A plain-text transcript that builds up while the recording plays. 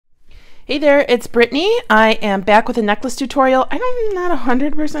Hey there, it's Brittany. I am back with a necklace tutorial. I'm not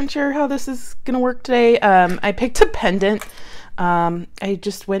 100% sure how this is going to work today. I picked a pendant. I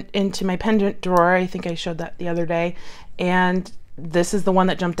just went into my pendant drawer. I think I showed that the other day. And this is the one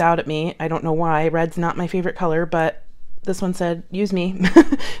that jumped out at me. I don't know why. Red's not my favorite color, but this one said, use me.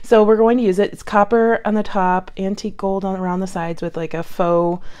 So we're going to use it. It's copper on the top, antique gold around the sides with like a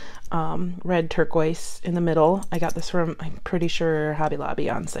faux red turquoise in the middle. I got this from, I'm pretty sure, Hobby Lobby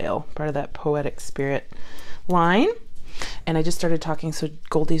on sale, part of that Poetic Spirit line. And I just started talking, so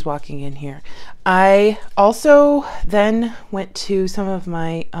Goldie's walking in here. I also then went to some of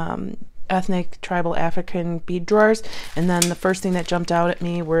my ethnic tribal African bead drawers, and then the first thing that jumped out at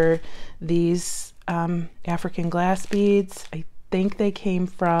me were these African glass beads. I think they came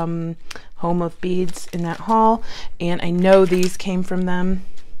from Home of Beads in that haul, and I know these came from them.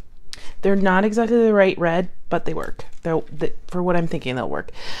 They're not exactly the right red, but they work. For what I'm thinking, they'll work.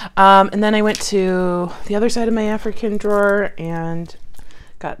 And then I went to the other side of my African drawer and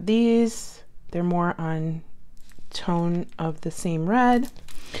got these. They're more on tone of the same red.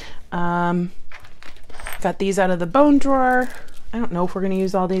 Got these out of the bone drawer. I don't know if we're going to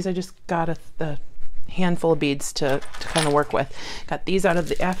use all these. I just got a handful of beads to kind of work with. Got these out of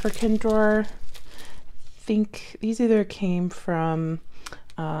the African drawer. I think these either came from...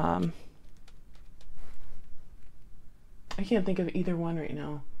 I can't think of either one right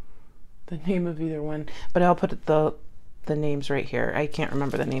now, the name of either one, but I'll put the names right here. I can't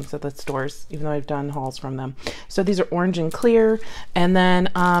remember the names of the stores, even though I've done hauls from them. So these are orange and clear. And then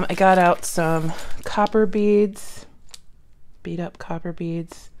I got out some copper beads, beat up copper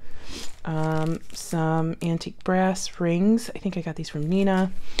beads, some antique brass rings. I think I got these from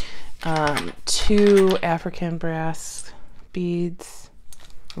Nina. 2 African brass beads.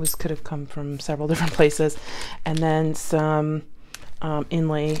 This could have come from several different places. And then some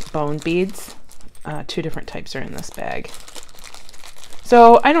inlay bone beads. 2 different types are in this bag.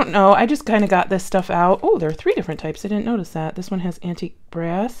 So I don't know. I just kind of got this stuff out. Oh, there are 3 different types. I didn't notice that. This one has antique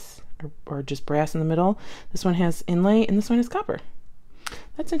brass or just brass in the middle. This one has inlay and this one is copper.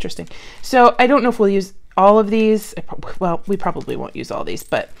 That's interesting. So I don't know if we'll use all of these. Well, we probably won't use all these,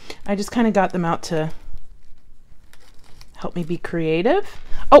 but I just kind of got them out to help me be creative.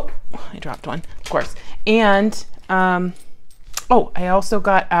 Oh, I dropped one, of course. And, oh, I also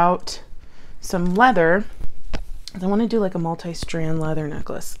got out some leather. I want to do like a multi-strand leather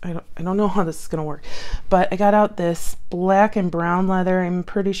necklace. I don't know how this is going to work, but I got out this black and brown leather. I'm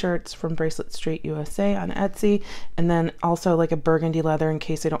pretty sure it's from Turquoise.Street, USA on Etsy. And then also like a burgundy leather in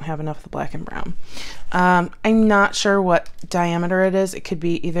case I don't have enough of the black and brown. I'm not sure what diameter it is. It could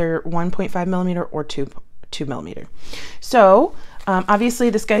be either 1.5 millimeter or 2 millimeter. So obviously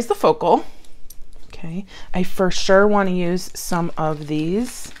this guy's the focal. Okay, I for sure want to use some of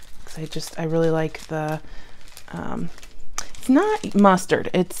these because I really like the it's not mustard,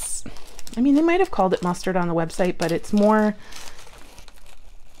 it's, I mean, they might have called it mustard on the website, but it's more,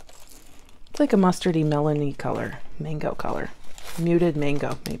 it's like a mustardy melony color, mango color, muted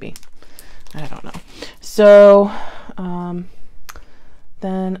mango maybe, I don't know. So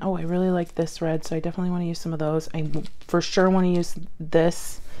then, oh, I really like this red, so I definitely want to use some of those. I for sure want to use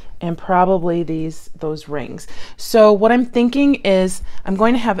this and probably those rings. So what I'm thinking is I'm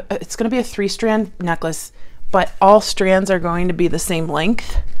going to have, it's going to be a 3-strand necklace, but all strands are going to be the same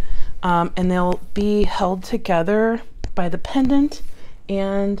length, and they'll be held together by the pendant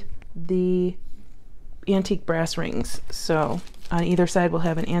and the antique brass rings. So on either side we'll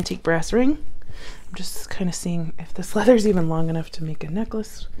have an antique brass ring. I'm just kind of seeing if this leather's even long enough to make a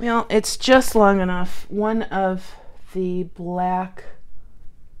necklace. Well, it's just long enough. One of the black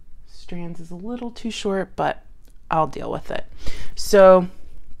strands is a little too short, but I'll deal with it. So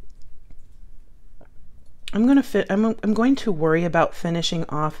I'm going to worry about finishing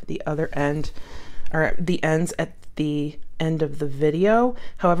off the other end, or the ends at the end of the video.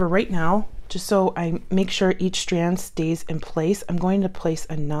 However, right now, just so I make sure each strand stays in place, I'm going to place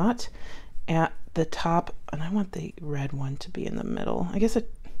a knot at the top, and I want the red one to be in the middle. I guess it,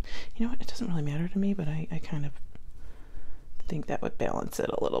 you know what, it doesn't really matter to me, but I kind of think that would balance it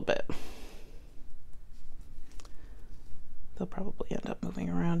a little bit. They'll probably end up moving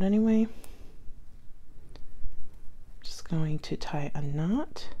around anyway. Just going to tie a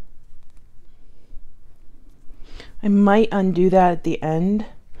knot. I might undo that at the end,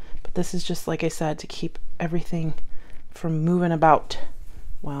 but this is just, like I said, to keep everything from moving about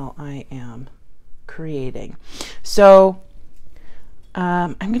while I am creating. So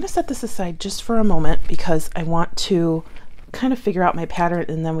I'm going to set this aside just for a moment because I want to kind of figure out my pattern,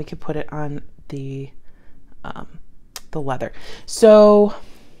 and then we could put it on the leather. So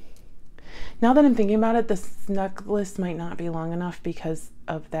Now that I'm thinking about it, this necklace might not be long enough because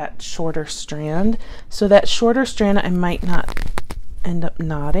of that shorter strand. So that shorter strand I might not end up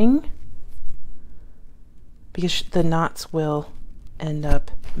knotting because the knots will end up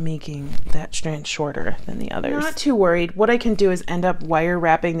making that strand shorter than the others. Not too worried. What I can do is end up wire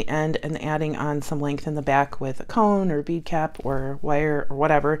wrapping the end and adding on some length in the back with a cone or a bead cap or wire or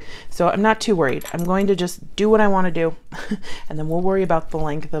whatever. So I'm not too worried. I'm going to just do what I want to do and then we'll worry about the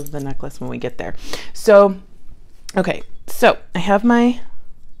length of the necklace when we get there. So, okay, so I have my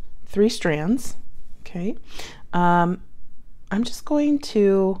 3 strands. Okay. I'm just going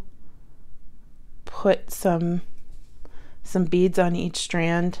to put some beads on each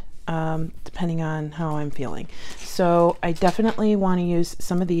strand, depending on how I'm feeling. So I definitely want to use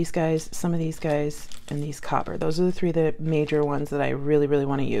some of these guys, and these copper. Those are the 3 the major ones that I really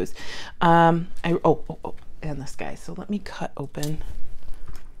want to use. And this guy. So let me cut open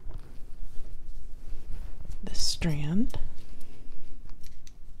this strand.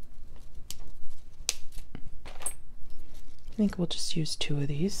 I think we'll just use 2 of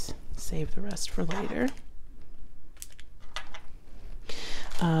these, save the rest for later.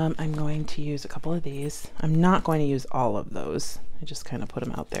 I'm going to use a couple of these. I'm not going to use all of those. I just kind of put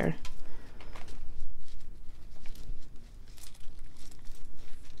them out there.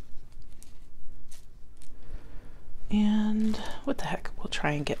 And what the heck, we'll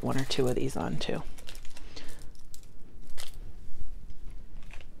try and get 1 or 2 of these on too.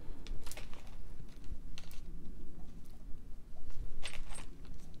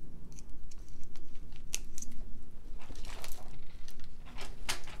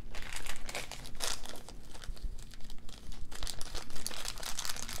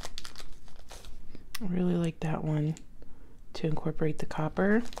 I really like that one to incorporate the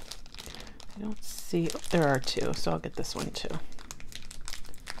copper. I don't see, oh, there are 2, so I'll get this one too.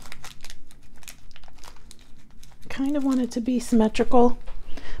 Kind of want it to be symmetrical,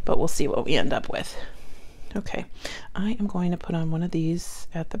 but we'll see what we end up with. Okay, I am going to put on one of these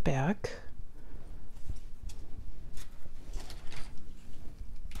at the back.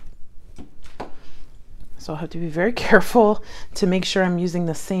 So I'll have to be very careful to make sure I'm using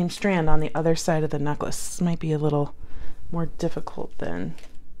the same strand on the other side of the necklace. This might be a little more difficult than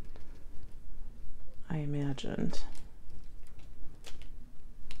I imagined.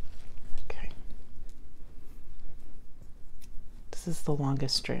 Okay. This is the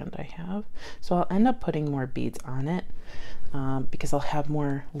longest strand I have. So I'll end up putting more beads on it because I'll have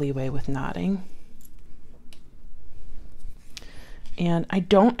more leeway with knotting. And I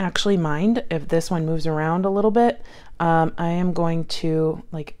don't actually mind if this one moves around a little bit. I am going to,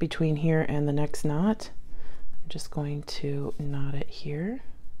 like between here and the next knot, I'm just going to knot it here.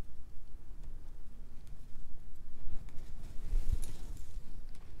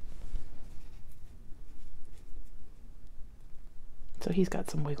 So he's got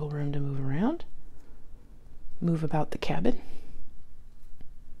some wiggle room to move around, move about the cabin.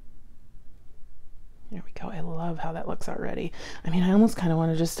 There we go. I love how that looks already. I mean, I almost kind of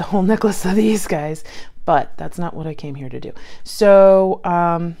wanted just a whole necklace of these guys, but that's not what I came here to do. So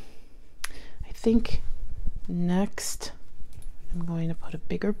I think next I'm going to put a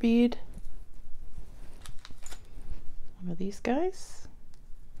bigger bead, one of these guys.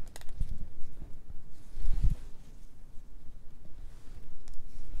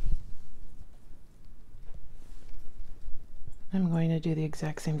 I'm going to do the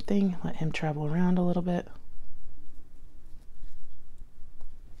exact same thing, let him travel around a little bit.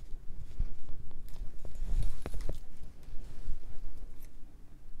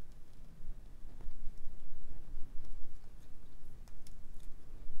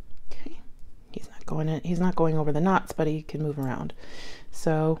 Okay, he's not going over the knots, but he can move around.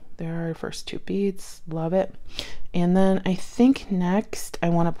 So there are our first 2 beads, love it. And then I think next I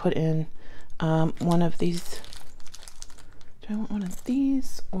want to put in one of these. Do I want one of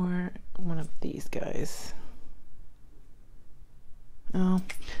these or one of these guys? Oh,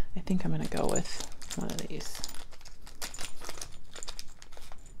 I think I'm going to go with one of these.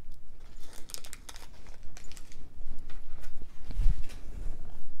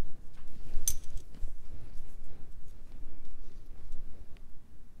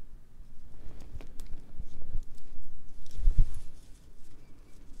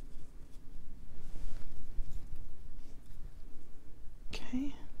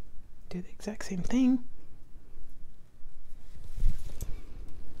 Okay, do the exact same thing.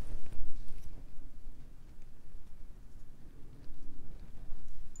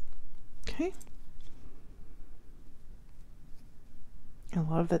 Okay. I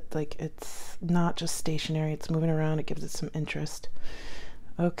love that, like, it's not just stationary, it's moving around, it gives it some interest.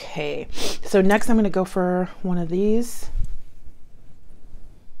 Okay, so next I'm going to go for one of these.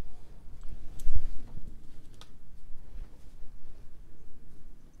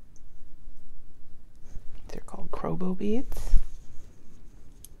 They're called Crobo beads.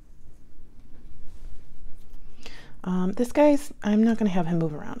 This guy's, I'm not going to have him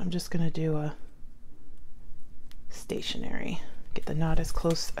move around. I'm just going to do a stationary. Get the knot as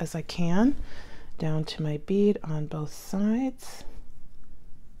close as I can down to my bead on both sides.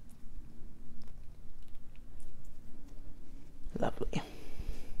 Lovely.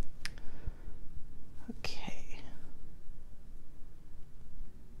 Okay.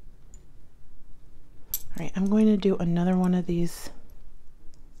 All right, I'm going to do another one of these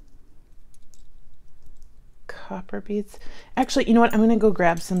copper beads. Actually, you know what? I'm going to go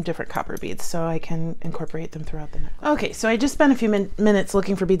grab some different copper beads so I can incorporate them throughout the necklace. Okay, so I just spent a few minutes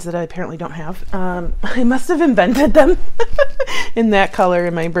looking for beads that I apparently don't have. I must have invented them in that color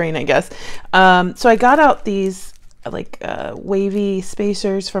in my brain, I guess. So I got out these like wavy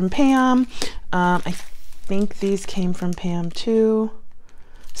spacers from Pam. I think these came from Pam too.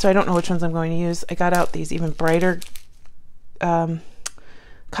 So I don't know which ones I'm going to use. I got out these even brighter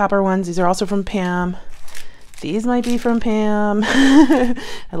copper ones. These are also from Pam. These might be from Pam. I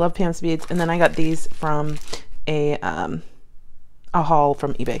love Pam's beads. And then I got these from a haul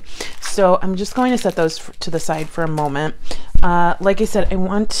from eBay. So I'm just going to set those to the side for a moment. Like I said, I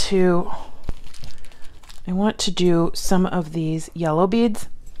want to do some of these yellow beads,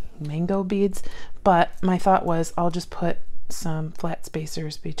 mango beads, but my thought was I'll just put some flat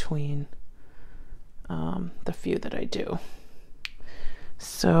spacers between the few that I do.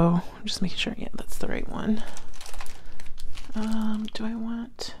 So I'm just making sure, yeah, that's the right one. Do I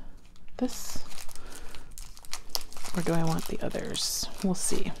want this or do I want the others? We'll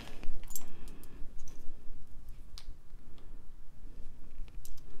see.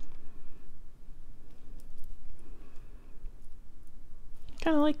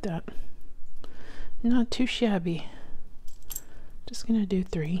 Kind of like that. Not too shabby. Just gonna do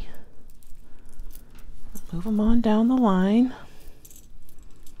 3. Move them on down the line.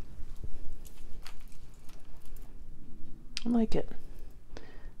 I like it.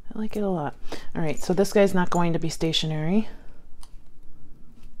 I like it a lot. All right, so this guy's not going to be stationary.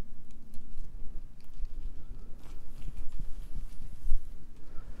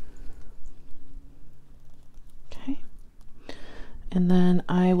 Okay. And then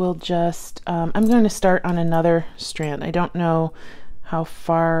I will just, I'm going to start on another strand. I don't know how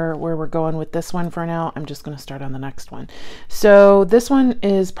far where we're going with this one for now. I'm just going to start on the next one. So this one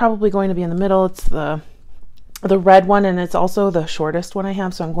is probably going to be in the middle. It's the red one, and it's also the shortest one I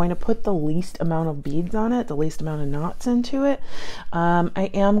have, so I'm going to put the least amount of beads on it, the least amount of knots into it. I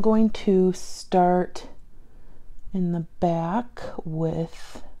am going to start in the back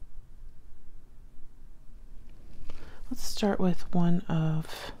with, let's start with one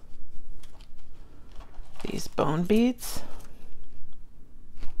of these bone beads.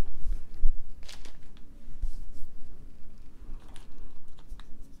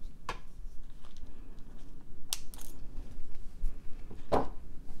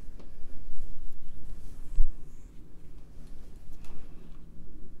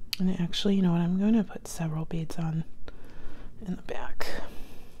 And actually, you know what, I'm going to put several beads on in the back.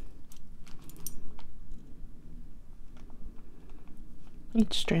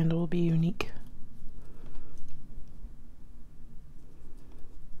 Each strand will be unique.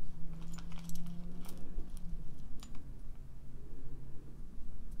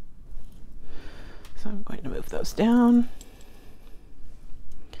 So I'm going to move those down.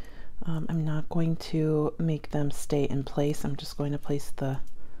 I'm not going to make them stay in place. I'm just going to place the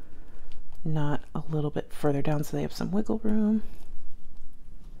knot a little bit further down so they have some wiggle room.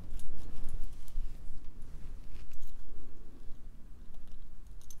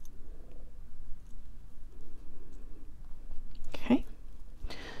 Okay,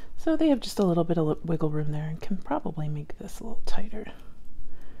 so they have just a little bit of wiggle room there and can probably make this a little tighter.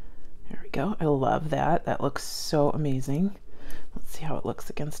 There we go. I love that. That looks so amazing. Let's see how it looks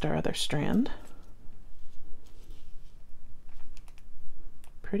against our other strand.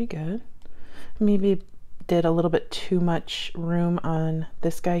 Pretty good. Maybe did a little bit too much room on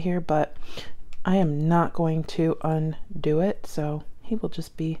this guy here, but I am not going to undo it, so he will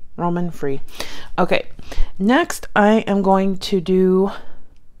just be roaming free. Okay, next I am going to do,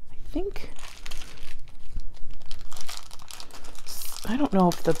 I think, I don't know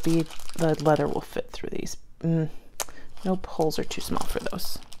if the leather will fit through these. Nope, holes are too small for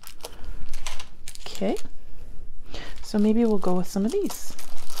those. Okay, so maybe we'll go with some of these.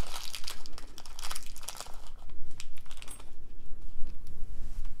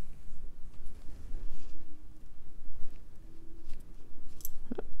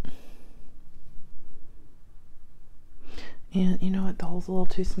 And you know what, the hole's a little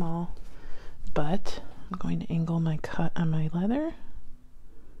too small, but I'm going to angle my cut on my leather.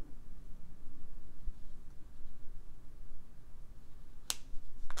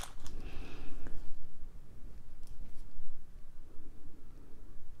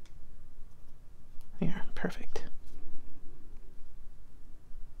 There, perfect.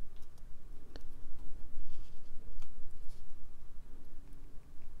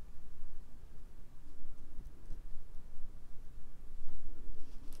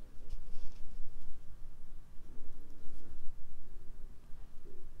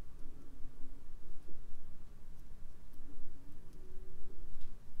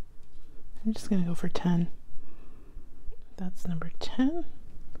 I'm just going to go for 10. That's number 10.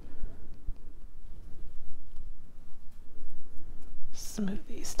 Smooth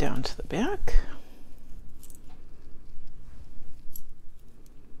these down to the back.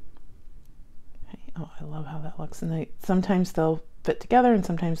 Okay. Oh, I love how that looks. And sometimes they'll fit together and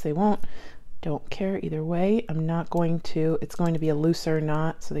sometimes they won't. Don't care either way. I'm not going to, it's going to be a looser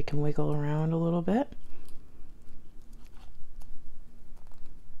knot so they can wiggle around a little bit.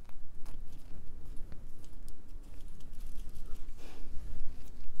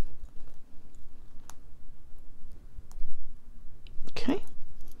 Okay,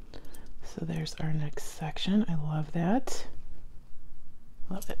 so there's our next section. I love that.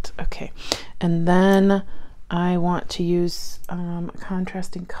 Love it. Okay, and then I want to use a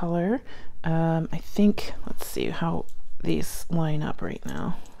contrasting color. I think, let's see how these line up right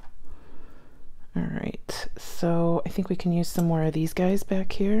now. All right, so I think we can use some more of these guys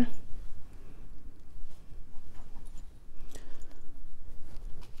back here.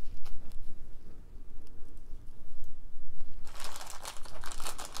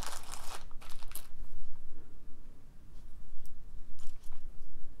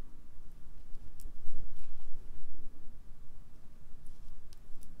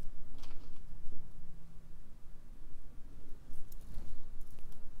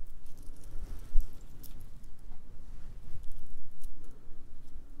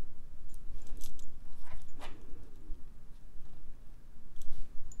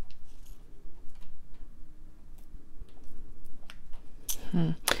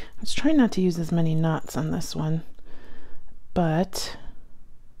 I was trying not to use as many knots on this one, but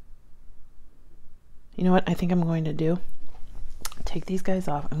you know what I think I'm going to do? Take these guys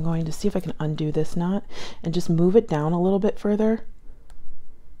off. I'm going to see if I can undo this knot and just move it down a little bit further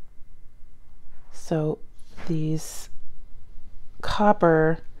so these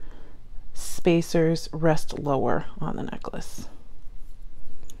copper spacers rest lower on the necklace.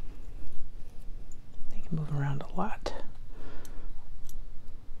 They can move around a lot.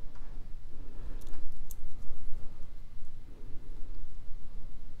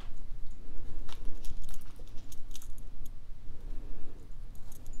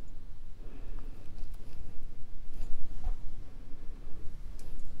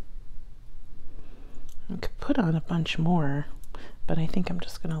 I could put on a bunch more, but I think I'm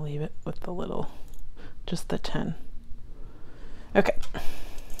just going to leave it with the little, just the 10. Okay.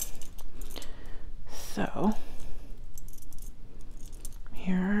 So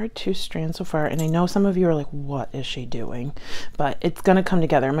here are 2 strands so far, and I know some of you are like, what is she doing? But it's going to come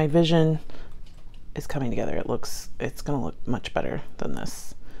together. My vision is coming together. It's going to look much better than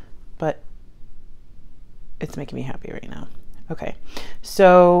this, but it's making me happy right now. Okay,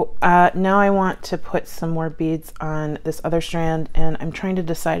 so now I want to put some more beads on this other strand, and I'm trying to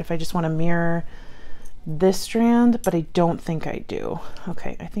decide if I just want to mirror this strand, but I don't think I do.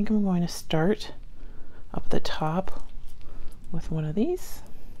 Okay, I think I'm going to start up the top with one of these.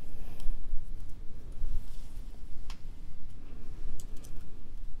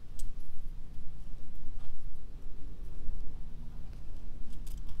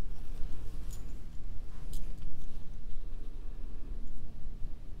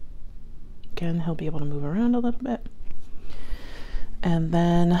 Again, he'll be able to move around a little bit. And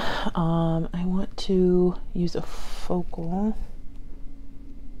then I want to use a focal.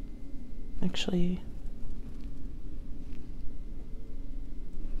 Actually,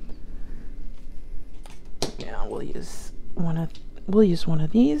 yeah, we'll use one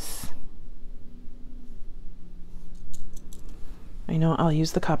of these. I know I'll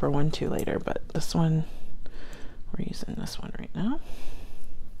use the copper one too later, but this one, we're using this one right now.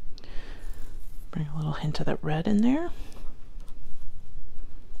 Bring a little hint of that red in there.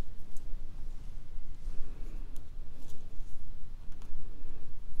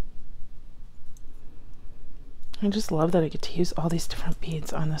 I just love that I get to use all these different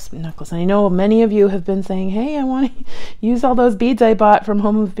beads on this necklace. And I know many of you have been saying, hey, I want to use all those beads I bought from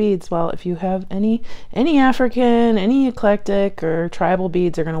Home of Beads. Well, if you have any African, any eclectic or tribal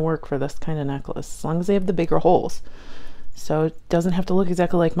beads are going to work for this kind of necklace, as long as they have the bigger holes. So it doesn't have to look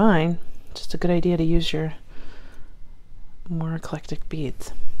exactly like mine. Just a good idea to use your more eclectic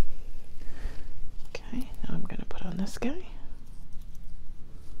beads. Okay, now I'm going to put on this guy.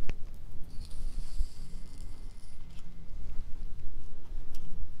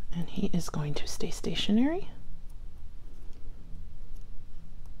 And he is going to stay stationary.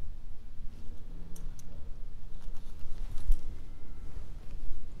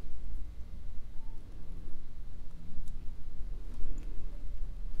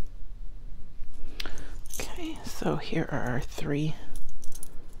 Okay, so here are our 3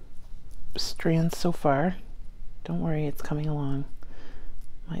 strands so far. Don't worry, it's coming along.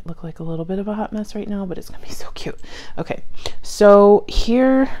 Might look like a little bit of a hot mess right now, but it's gonna be so cute. Okay, so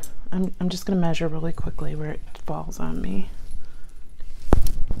here I'm just gonna measure really quickly where it falls on me.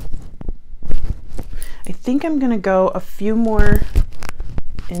 I think I'm gonna go a few more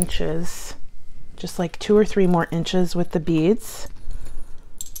inches, just like 2 or 3 more inches with the beads,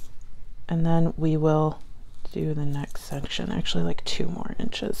 and then we will do the next section, actually like 2 more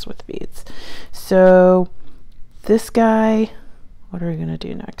inches with beads. So this guy, what are we gonna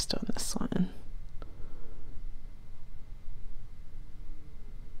do next on this one?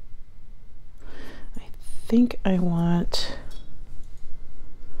 I think I want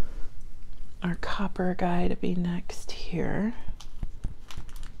our copper guy to be next here.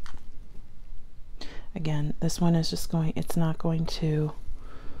 Again, this one is just going, it's not going to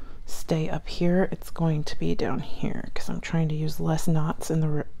stay up here, it's going to be down here because I'm trying to use less knots in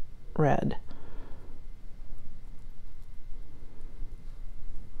the red.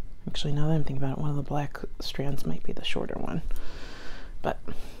 Actually, now that I'm thinking about it, one of the black strands might be the shorter one, but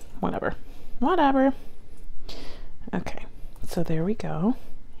whatever. Okay, so there we go.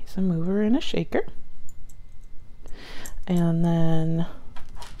 He's a mover and a shaker. And then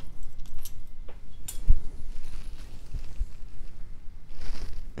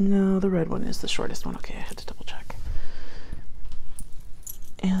no, the red one is the shortest one. Okay, I had to double check.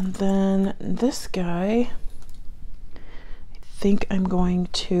 And then this guy, I think I'm going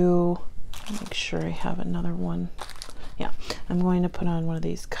to make sure I have another one. Yeah, I'm going to put on one of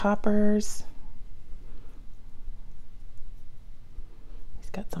these coppers. He's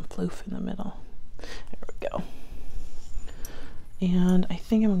got some floof in the middle. There we go. And I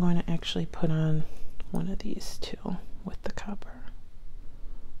think I'm going to actually put on one of these too with the copper.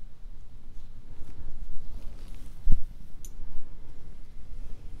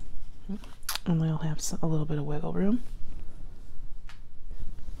 And they'll have a little bit of wiggle room.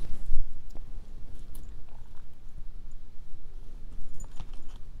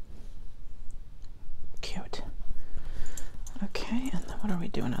 Cute. Okay, and then what are we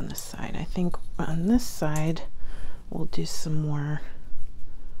doing on this side? I think on this side we'll do some more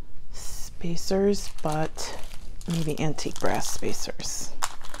spacers, but maybe antique brass spacers.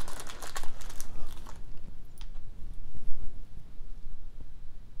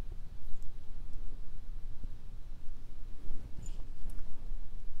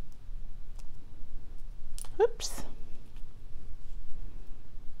 Oops.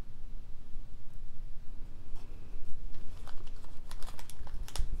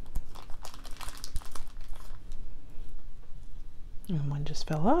 And one just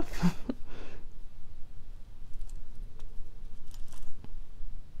fell off.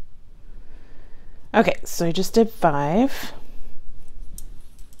 Okay, so I just did 5.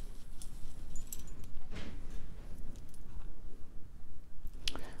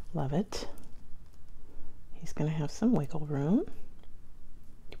 Love it. He's going to have some wiggle room.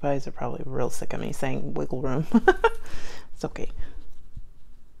 You guys are probably real sick of me saying wiggle room. It's okay.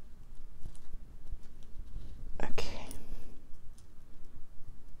 Okay.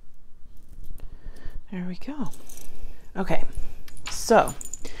 There we go. Okay, so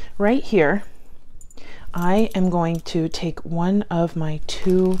right here, I am going to take one of my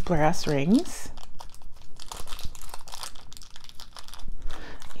 2 brass rings,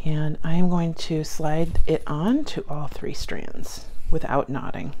 and I am going to slide it on to all 3 strands without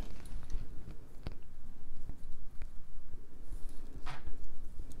knotting.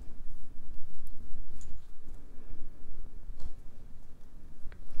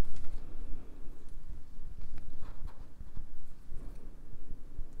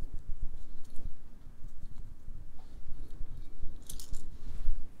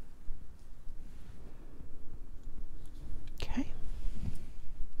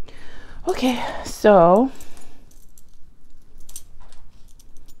 Okay, so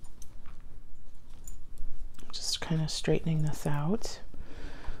kind of straightening this out.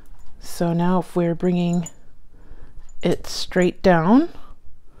 So now if we're bringing it straight down,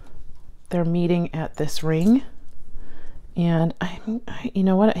 they're meeting at this ring. And you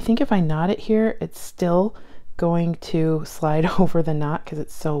know what? I think if I knot it here, it's still going to slide over the knot because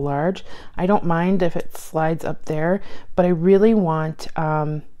it's so large. I don't mind if it slides up there, but I really want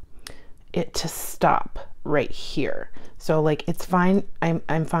it to stop right here. So like it's fine.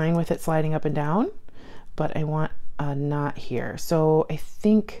 I'm fine with it sliding up and down, but I want a knot here. So I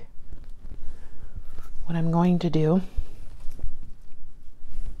think what I'm going to do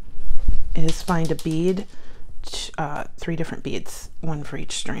is find a bead, 3 different beads, 1 for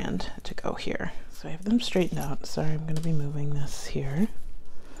each strand to go here. So I have them straightened out. Sorry, I'm going to be moving this here.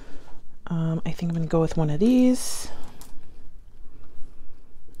 I think I'm going to go with one of these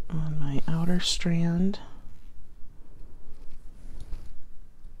on my outer strand.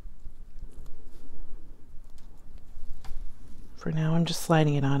 For now, I'm just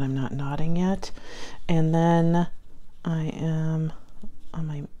sliding it on. I'm not knotting yet. And then I am on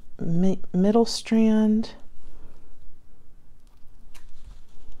my middle strand.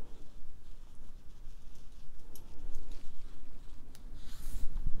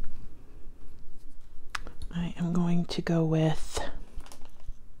 I am going to go with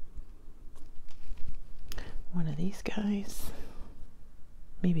one of these guys,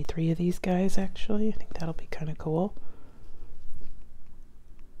 maybe 3 of these guys actually. I think that'll be kind of cool.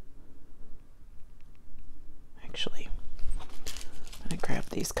 Actually, I'm going to grab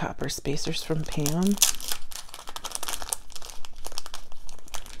these copper spacers from Pam.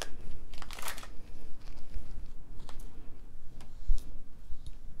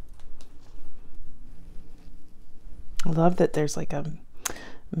 I love that there's like a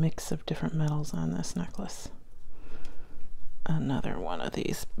mix of different metals on this necklace. Another one of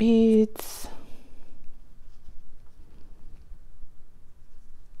these beads.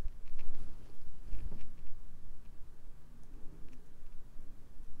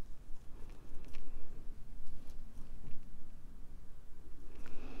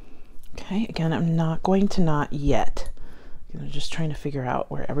 Okay, again, I'm not going to knot yet. I'm just trying to figure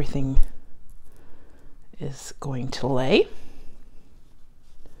out where everything is going to lay.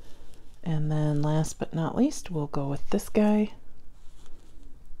 And then last but not least, we'll go with this guy.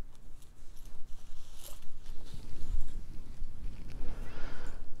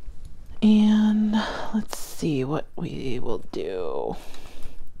 And let's see what we will do.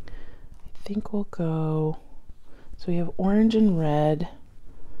 I think we'll go, so we have orange and red.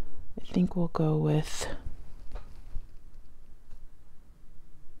 I think we'll go with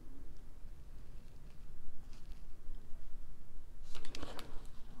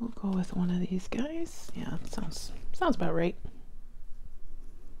one of these guys. Yeah, that sounds about right.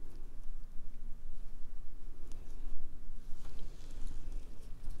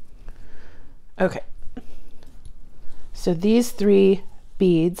 Okay. So these 3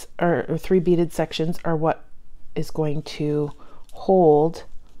 beads or 3 beaded sections are what is going to hold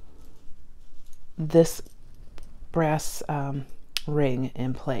this brass ring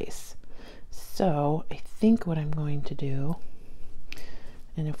in place. So I think what I'm going to do,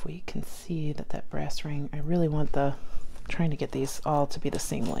 and if we can see that brass ring, I really want trying to get these all to be the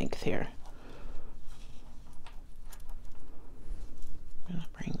same length here. I'm going to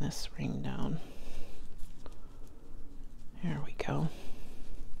bring this ring down. There we go.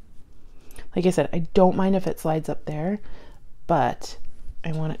 Like I said, I don't mind if it slides up there, but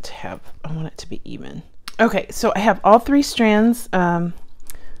I want it to be even. Okay, so I have all 3 strands done.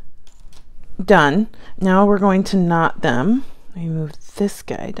 Now we're going to knot them. Let me move this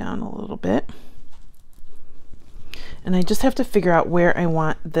guy down a little bit. And I just have to figure out where I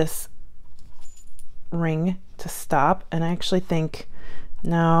want this ring to stop. And I actually think,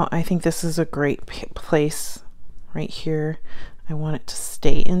 no, I think this is a great place right here. I want it to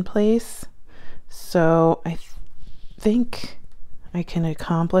stay in place. So I think I can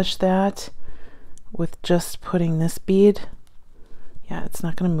accomplish that with just putting this bead. Yeah, it's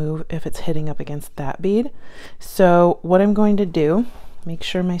not going to move if it's hitting up against that bead. So what I'm going to do, make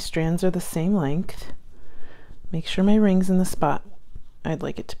sure my strands are the same length, make sure my ring's in the spot I'd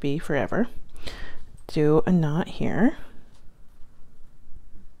like it to be forever, do a knot here,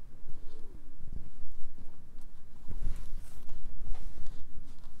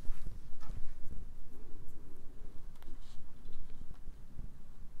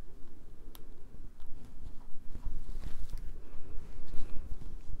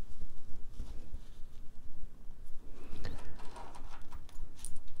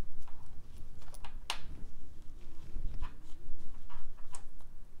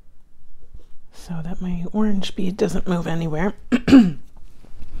 so that my orange bead doesn't move anywhere.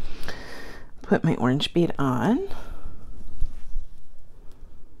 Put my orange bead on.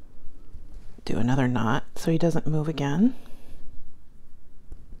 Do another knot so he doesn't move again.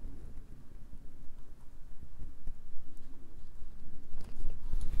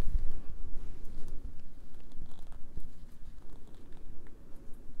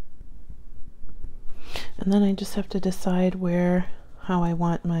 And then I just have to decide how I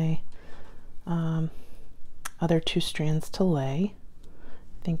want my other 2 strands to lay.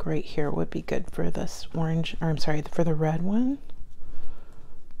 I think right here would be good for this orange, or I'm sorry, for the red one.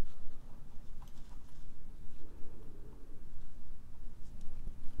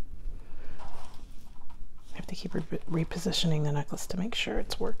 I have to keep repositioning the necklace to make sure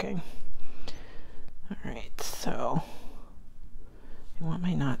it's working. All right, so I want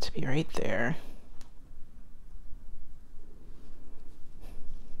my knot to be right there.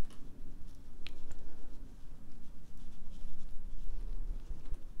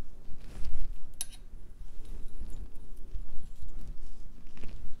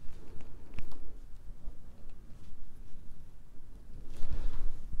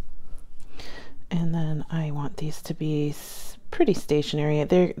 And then I want these to be pretty stationary.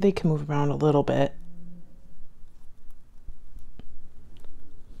 They can move around a little bit.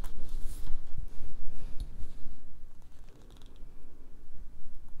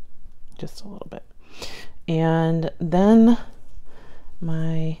 Just a little bit. And then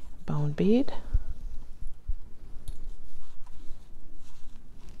my bone bead.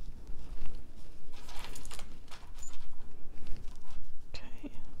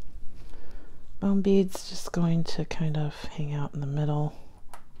 Bone bead's just going to kind of hang out in the middle.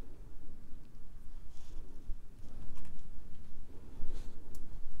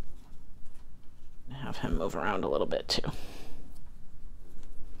 Have him move around a little bit too.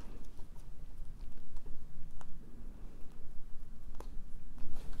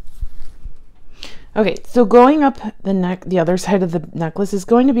 Okay, so going up the other side of the necklace is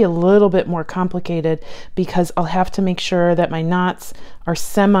going to be a little bit more complicated because I'll have to make sure that my knots are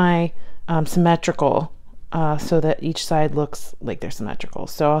symmetrical so that each side looks like they're symmetrical.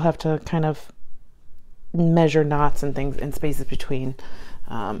 So I'll have to kind of measure knots and things and spaces between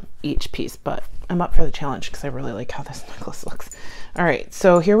each piece, but I'm up for the challenge because I really like how this necklace looks. All right,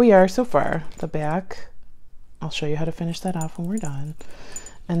 so here we are so far. The back, I'll show you how to finish that off when we're done.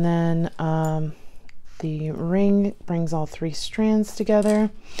 And then the ring brings all 3 strands together,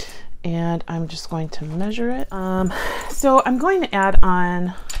 and I'm just going to measure it. So I'm going to add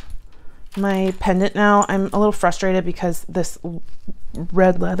on my pendant now. I'm a little frustrated because this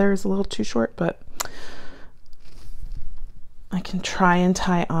red leather is a little too short, but I can try and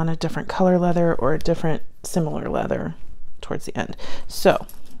tie on a different color leather or a different similar leather towards the end. So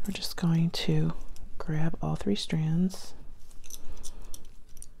we're just going to grab all 3 strands.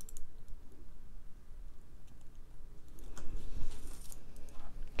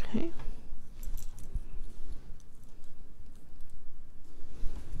 Okay.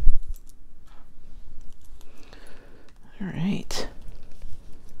 All right.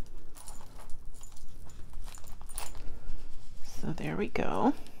 So there we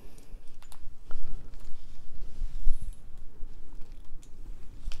go.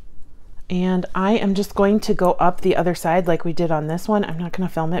 And I am just going to go up the other side like we did on this one. I'm not going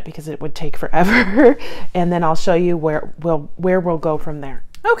to film it because it would take forever. And then I'll show you where we'll go from there.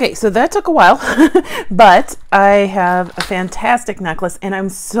 Okay, so that took a while, but I have a fantastic necklace, and I'm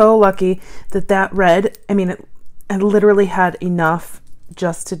so lucky that that red, I mean, I literally had enough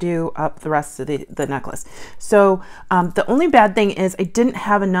just to do up the rest of the necklace. So the only bad thing is I didn't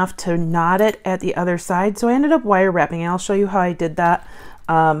have enough to knot it at the other side, so I ended up wire wrapping, and I'll show you how I did that.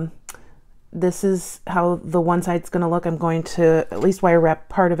 This is how the one side's going to look. I'm going to at least wire wrap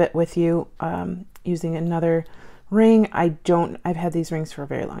part of it with you using another ring. I've had these rings for a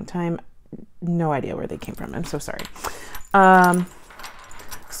very long time. No idea where they came from. I'm so sorry.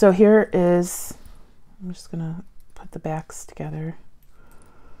 So here is, I'm just going to put the backs together.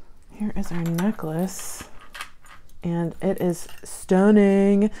 Here is our necklace, and it is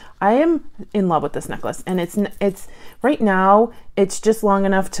stunning. I am in love with this necklace, and it's right now it's just long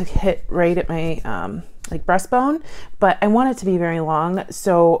enough to hit right at my like breastbone, but I want it to be very long.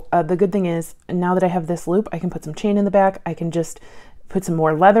 So the good thing is now that I have this loop, I can put some chain in the back. I can just put some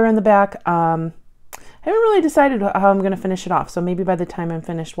more leather in the back. I haven't really decided how I'm going to finish it off. So maybe by the time I'm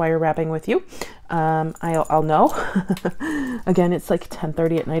finished wire wrapping with you, I'll know. Again, it's like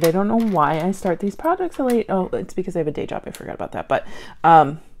 10:30 at night. I don't know why I start these projects so late. Oh, it's because I have a day job. I forgot about that. But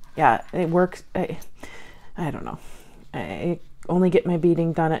yeah, it works. I don't know. only get my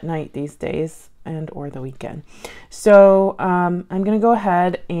beading done at night these days and or the weekend. So I'm going to go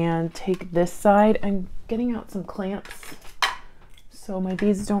ahead and take this side. I'm getting out some clamps so my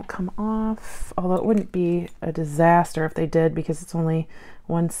beads don't come off, although it wouldn't be a disaster if they did because it's only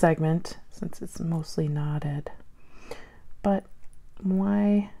one segment since it's mostly knotted. But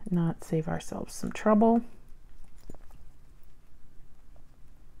why not save ourselves some trouble?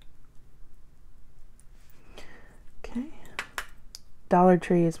 Okay. Dollar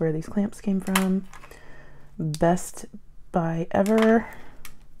Tree is where these clamps came from. Best buy ever.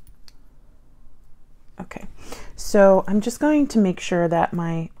 Okay, so I'm just going to make sure that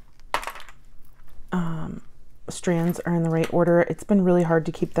my strands are in the right order. It's been really hard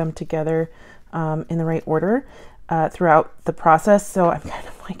to keep them together in the right order throughout the process, so I'm kind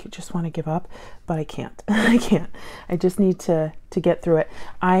of like, I just want to give up, but I can't. I can't. I just need to get through it.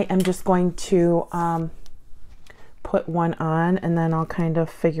 I am just going to put one on and then I'll kind of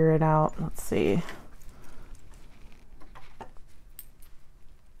figure it out. Let's see.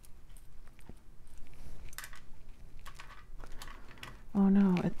 Oh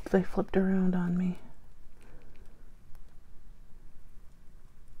no, they flipped around on me.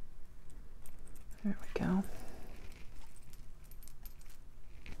 There we go.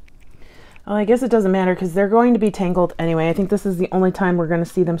 Well, I guess it doesn't matter because they're going to be tangled anyway. I think this is the only time we're going to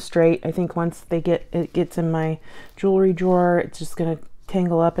see them straight. I think once it gets in my jewelry drawer, it's just going to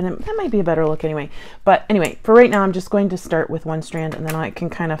tangle up, and that might be a better look anyway. But anyway, for right now, I'm just going to start with one strand, and then I can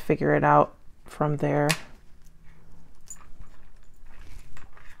kind of figure it out from there.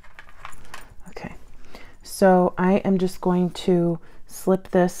 Okay, so I am just going to slip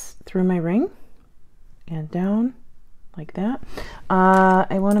this through my ring and down like that.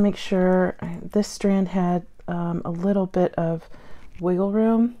 I want to make sure this strand had a little bit of wiggle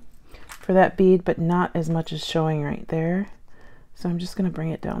room for that bead, but not as much as showing right there. So I'm just going to bring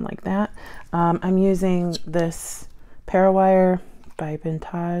it down like that. I'm using this Parawire by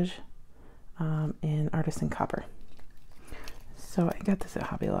Vintage in Artisan Copper. So I got this at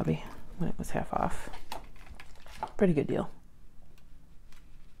Hobby Lobby when it was half off. Pretty good deal.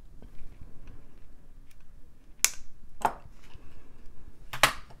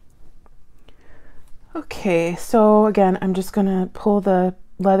 Okay, so again, I'm just gonna pull the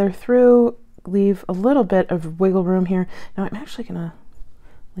leather through, leave a little bit of wiggle room here. Now I'm actually gonna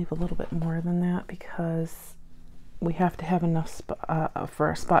leave a little bit more than that because we have to have enough for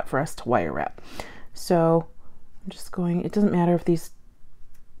a spot for us to wire wrap. So I'm just going, it doesn't matter if these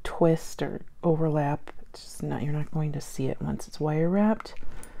twist or overlap, it's just not, you're not going to see it once it's wire wrapped.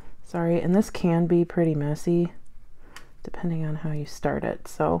 Sorry, and this can be pretty messy depending on how you start it.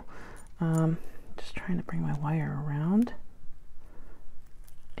 So just trying to bring my wire around,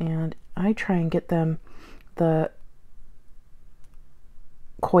 and I try and get them, the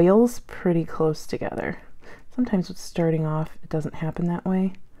coils, pretty close together. Sometimes with starting off it doesn't happen that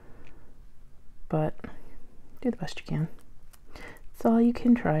way, but do the best you can. It's all you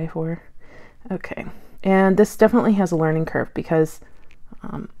can try for. Okay, and this definitely has a learning curve because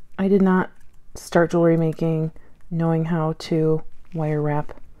I did not start jewelry making knowing how to wire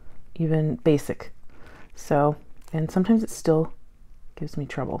wrap even basic. So, and sometimes it still gives me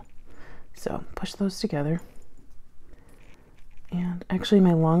trouble. So push those together. And actually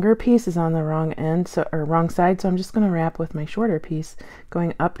my longer piece is on the wrong end, so, or wrong side, so I'm just going to wrap with my shorter piece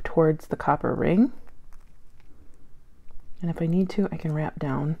going up towards the copper ring. And if I need to, I can wrap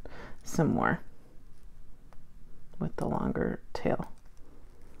down some more with the longer tail.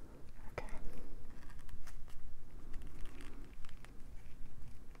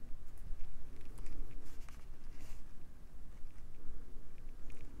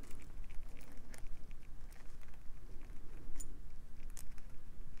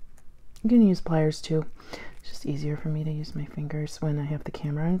 You can use pliers too. It's just easier for me to use my fingers when I have the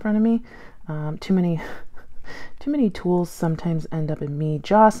camera in front of me. Too many tools sometimes end up in me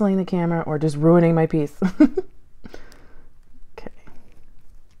jostling the camera or just ruining my piece. Okay.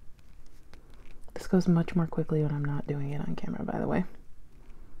 This goes much more quickly when I'm not doing it on camera, by the way.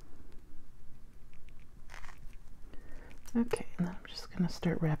 Okay, and then I'm just going to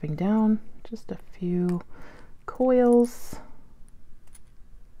start wrapping down just a few coils.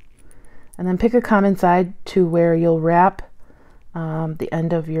 And then pick a common side to where you'll wrap the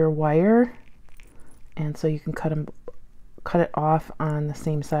end of your wire, and so you can cut it off on the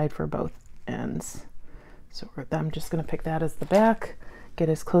same side for both ends. So I'm just going to pick that as the back, get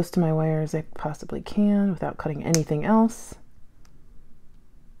as close to my wire as I possibly can without cutting anything else.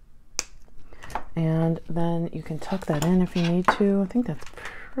 And then you can tuck that in if you need to. I think that's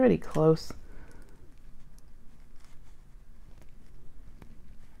pretty close.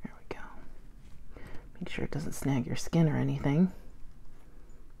 sure it doesn't snag your skin or anything.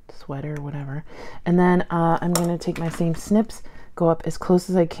 Sweater or whatever. And then I'm going to take my same snips, go up as close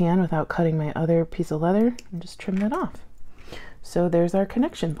as I can without cutting my other piece of leather, and just trim that off. So there's our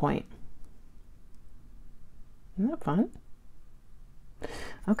connection point. Isn't that fun?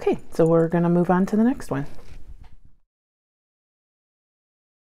 Okay, so we're going to move on to the next one.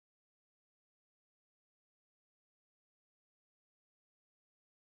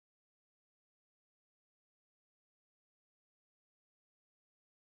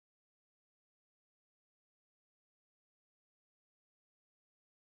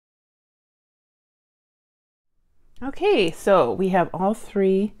 Okay, so we have all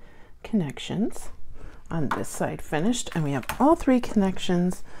 3 connections on this side finished, and we have all 3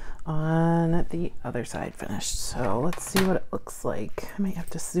 connections on the other side finished. So let's see what it looks like. I might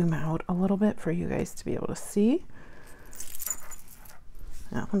have to zoom out a little bit for you guys to be able to see.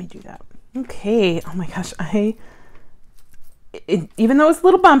 Now, let me do that. Okay, oh my gosh, even though it's a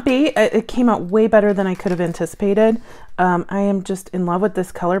little bumpy, it came out way better than I could have anticipated. I am just in love with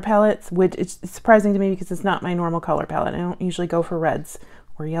this color palette, which it's surprising to me because it's not my normal color palette. I don't usually go for reds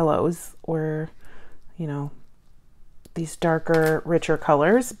or yellows or, you know, these darker, richer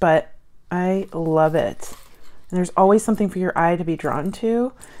colors, but I love it. And there's always something for your eye to be drawn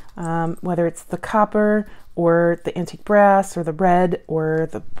to, whether it's the copper or the antique brass or the red or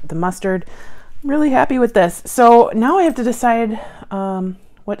the mustard. I'm really happy with this. So now I have to decide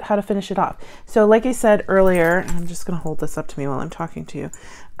how to finish it off. So like I said earlier, I'm just going to hold this up to me while I'm talking to you.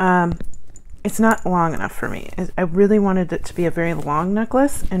 It's not long enough for me. I really wanted it to be a very long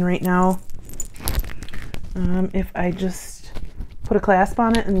necklace, and right now, if I just put a clasp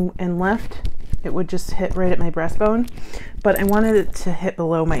on it and left, it would just hit right at my breastbone. But I wanted it to hit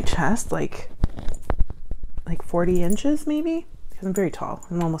below my chest, like 40 inches maybe. I'm very tall.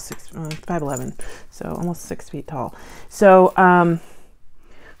 I'm almost 5'11", so almost 6 feet tall. So I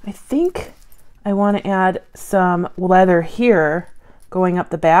think I want to add some leather here going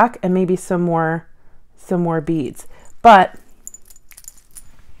up the back, and maybe some more beads. But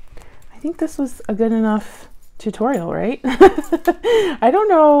I think this was a good enough tutorial, right? I don't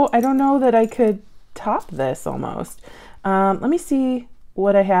know that I could top this almost. Let me see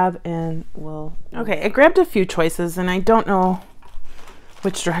what I have, and okay, I grabbed a few choices, and I don't know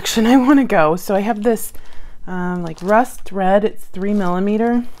which direction I want to go. So I have this like rust red. It's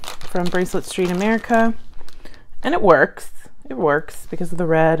 3mm from Bracelet-Street America, and it works. It works because of the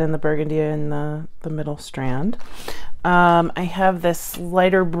red and the burgundy and the middle strand. I have this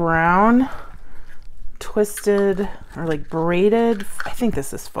lighter brown twisted or like braided. I think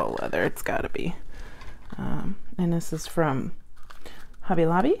this is faux leather. It's got to be. And this is from Hobby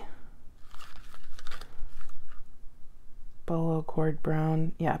Lobby. Bolo cord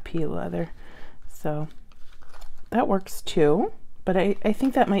brown, yeah, pea leather. So that works too, but I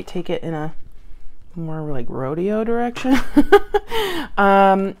think that might take it in a more like rodeo direction.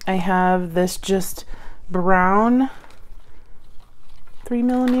 I have this just brown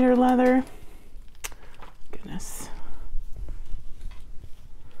 3mm leather. Goodness.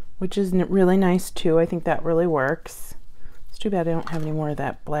 Which is really nice too. I think that really works. It's too bad I don't have any more of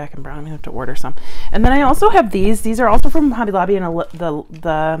that black and brown. I'm gonna have to order some. And then I also have these. These are also from Hobby Lobby in the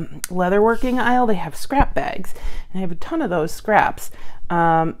leatherworking aisle. They have scrap bags, and I have a ton of those scraps.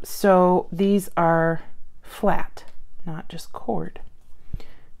 So these are flat, not just cord.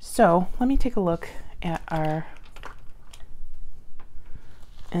 So let me take a look at our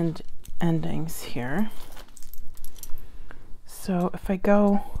endings here. So if I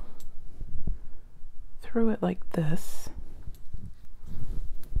go through it like this,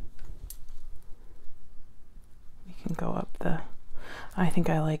 you can go up the, I think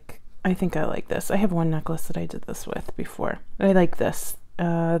I like this. I have one necklace that I did this with before. I like this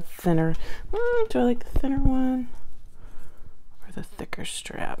thinner. Do I like the thinner one or the thicker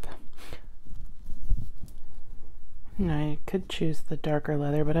strap? And I could choose the darker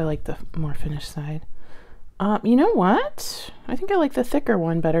leather, but I like the more finished side. You know what? I think I like the thicker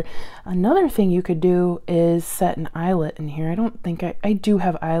one better. Another thing you could do is set an eyelet in here. I don't think I do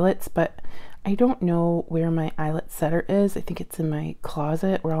have eyelets, but I don't know where my eyelet setter is. I think it's in my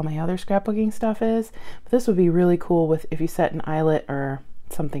closet where all my other scrapbooking stuff is. But this would be really cool with if you set an eyelet or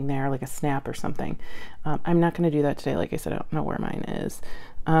something there, like a snap or something. I'm not going to do that today. Like I said, I don't know where mine is.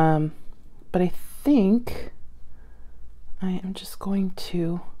 But I think I am just going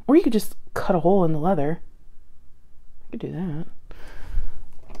to, or you could just cut a hole in the leather. I could do that.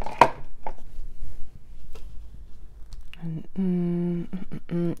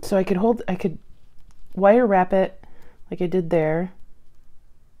 And, so I could wire wrap it like I did there.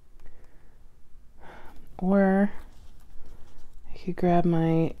 Or I could grab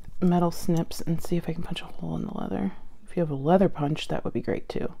my metal snips and see if I can punch a hole in the leather. If you have a leather punch, that would be great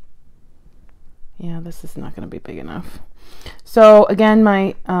too. Yeah, this is not going to be big enough. So again,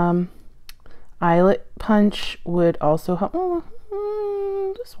 my eyelet punch would also help. Oh,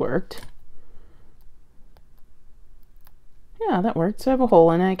 this worked. Yeah, that worked. So I have a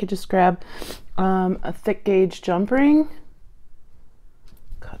hole in it. I could just grab a thick gauge jump ring.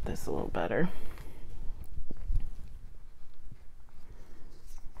 Cut this a little better.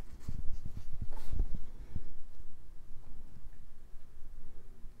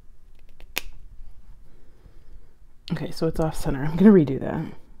 Okay, so it's off center. I'm going to redo that.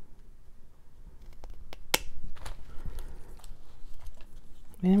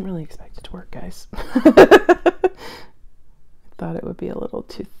 I didn't really expect it to work, guys. Thought it would be a little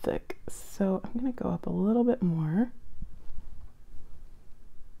too thick, so I'm going to go up a little bit more.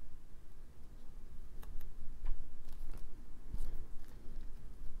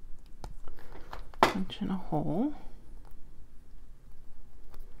 Punch in a hole.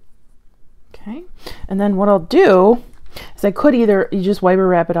 Okay, and then what I'll do is I could either you just wiper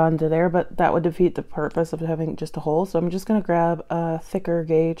wrap it onto there, but that would defeat the purpose of having just a hole. So I'm just going to grab a thicker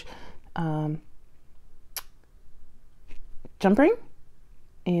gauge jump ring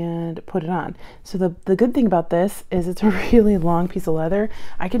and put it on. So the good thing about this is it's a really long piece of leather.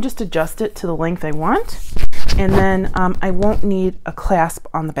 I can just adjust it to the length I want, and then I won't need a clasp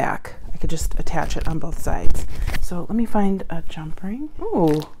on the back. I could just attach it on both sides. So let me find a jump ring.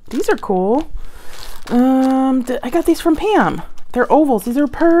 Oh, these are cool. I got these from Pam. They're ovals. These are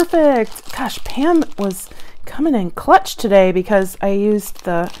perfect. Gosh, Pam was coming in clutch today because I used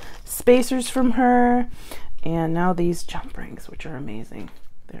the spacers from her, and now these jump rings, which are amazing.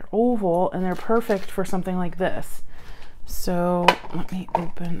 They're oval and they're perfect for something like this. So let me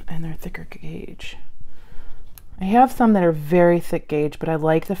open, and they're thicker gauge. I have some that are very thick gauge, but I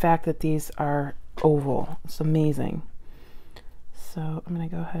like the fact that these are oval. It's amazing. So I'm going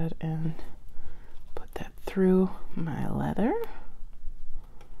to go ahead and put that through my leather.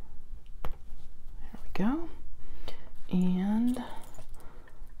 There we go. And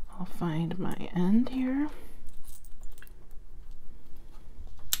I'll find my end here.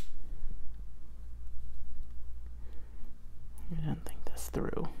 I didn't think this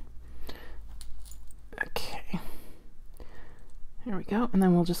through. Okay. There we go. And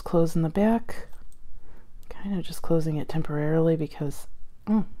then we'll just close in the back. Kind of just closing it temporarily because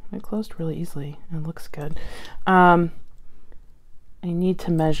it closed really easily and it looks good. I need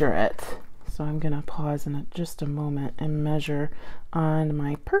to measure it. So I'm going to pause in just a moment and measure on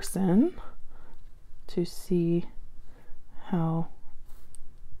my person to see how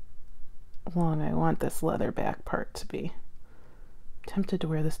long I want this leather back part to be. I'm tempted to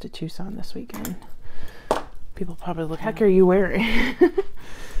wear this to Tucson this weekend. People probably look, heck are you wearing?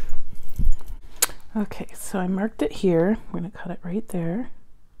 Okay, so I marked it here. I'm going to cut it right there.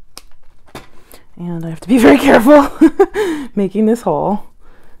 And I have to be very careful making this hole.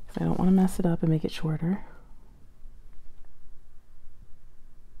 I don't want to mess it up and make it shorter.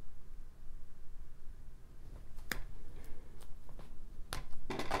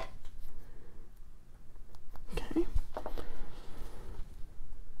 Okay.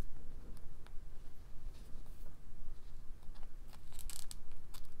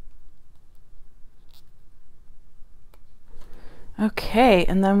 Okay,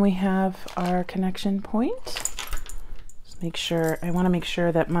 and then we have our connection point. Make sure, I want to make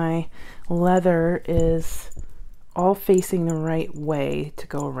sure that my leather is all facing the right way to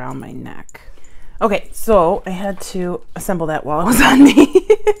go around my neck. Okay, so I had to assemble that while it was on me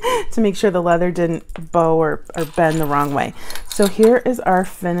to make sure the leather didn't bow or bend the wrong way. So here is our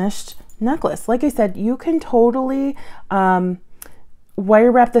finished necklace. Like I said, you can totally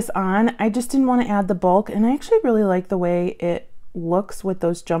wire wrap this on. I just didn't want to add the bulk, and I actually really like the way it looks with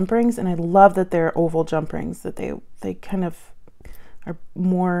those jump rings, and I love that they're oval jump rings, that they kind of are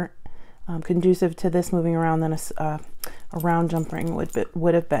more conducive to this moving around than a round jump ring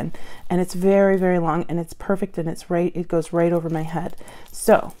would have been. And it's very, very long, and it's perfect, and it goes right over my head.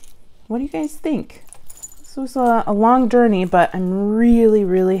 So what do you guys think? This was a long journey, but I'm really,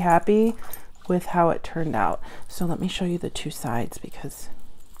 really happy with how it turned out. So let me show you the two sides, because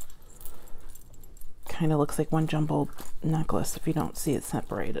kind of looks like one jumbled necklace if you don't see it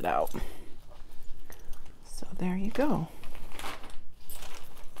separated out. So there you go.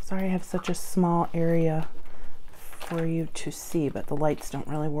 Sorry I have such a small area for you to see, but the lights don't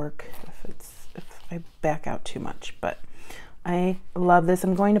really work if I back out too much. But I love this.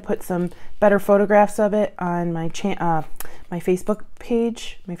 I'm going to put some better photographs of it on my my Facebook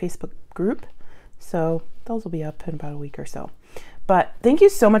page, my Facebook group. So those will be up in about a week or so. But thank you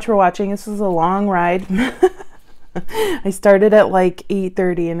so much for watching. This was a long ride. I started at like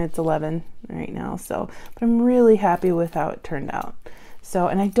 8:30 and it's 11 right now. So, but I'm really happy with how it turned out. So,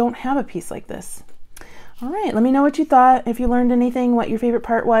 and I don't have a piece like this. All right, let me know what you thought, if you learned anything, what your favorite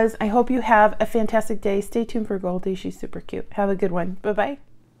part was. I hope you have a fantastic day. Stay tuned for Goldie. She's super cute. Have a good one. Bye-bye.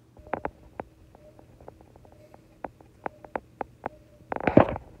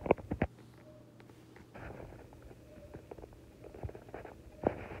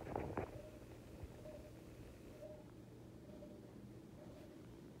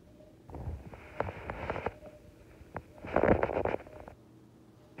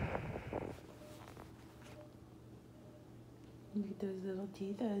 Look at those little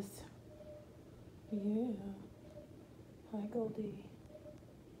teethers. Yeah. Hi, Goldie.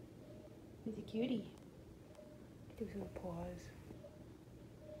 He's a cutie. Look at those little paws.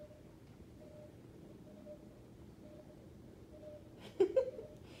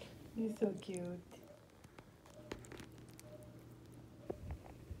 He's so cute.